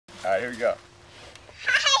All right, here we go.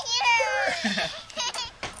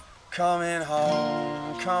 Coming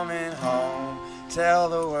home, tell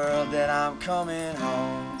the world that I'm coming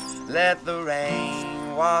home. Let the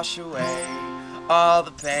rain wash away all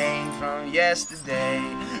the pain from yesterday.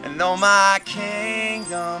 And though my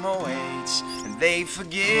kingdom awaits, and they've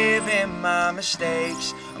forgiven my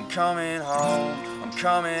mistakes, I'm coming home,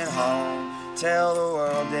 tell the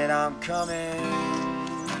world that I'm coming.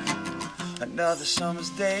 Another summer's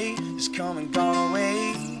day is come and gone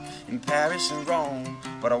away in Paris and Rome,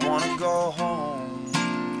 but I wanna go home,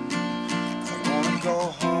 I wanna go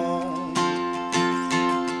home.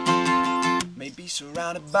 Maybe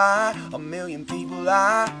surrounded by a million people,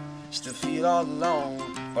 I still feel all alone,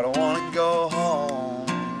 but I wanna go home.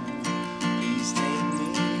 Please take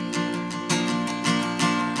me.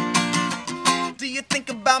 Do you think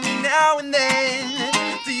about me now and then?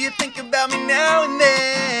 Do you think about me now and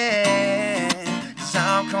then? 'Cause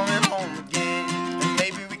I'm coming home again, and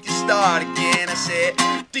maybe we can start again. I said,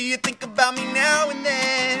 do you think about me now and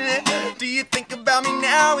then? Do you think about me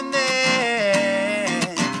now and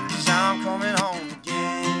then? 'Cause I'm coming home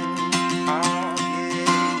again. Oh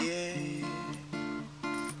yeah, yeah.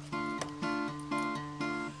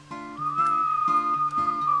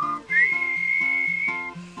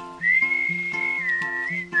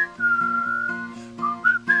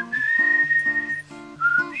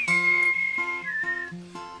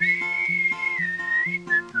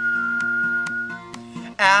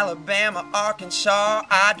 Alabama, Arkansas,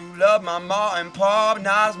 I do love my ma and pa, but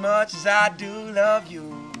not as much as I do love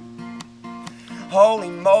you. Holy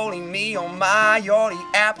moly, me, oh my, you're the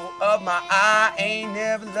apple of my eye. Ain't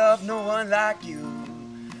never loved no one like you.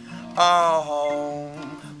 Oh,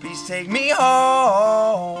 home, please take me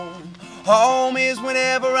home. Home is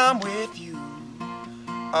whenever I'm with you.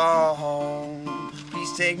 Oh, home,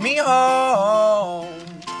 please take me home.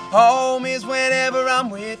 Home is whenever I'm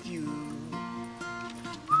with you.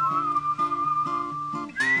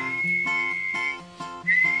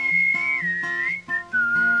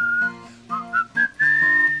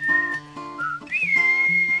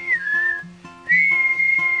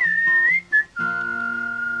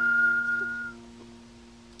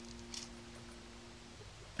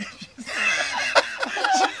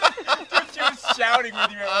 Shouting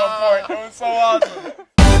with you at one point. That was so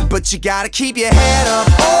awesome. But you gotta keep your head up,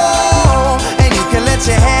 oh, and you can let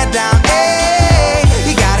your head down, hey.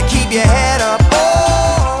 You gotta keep your head up,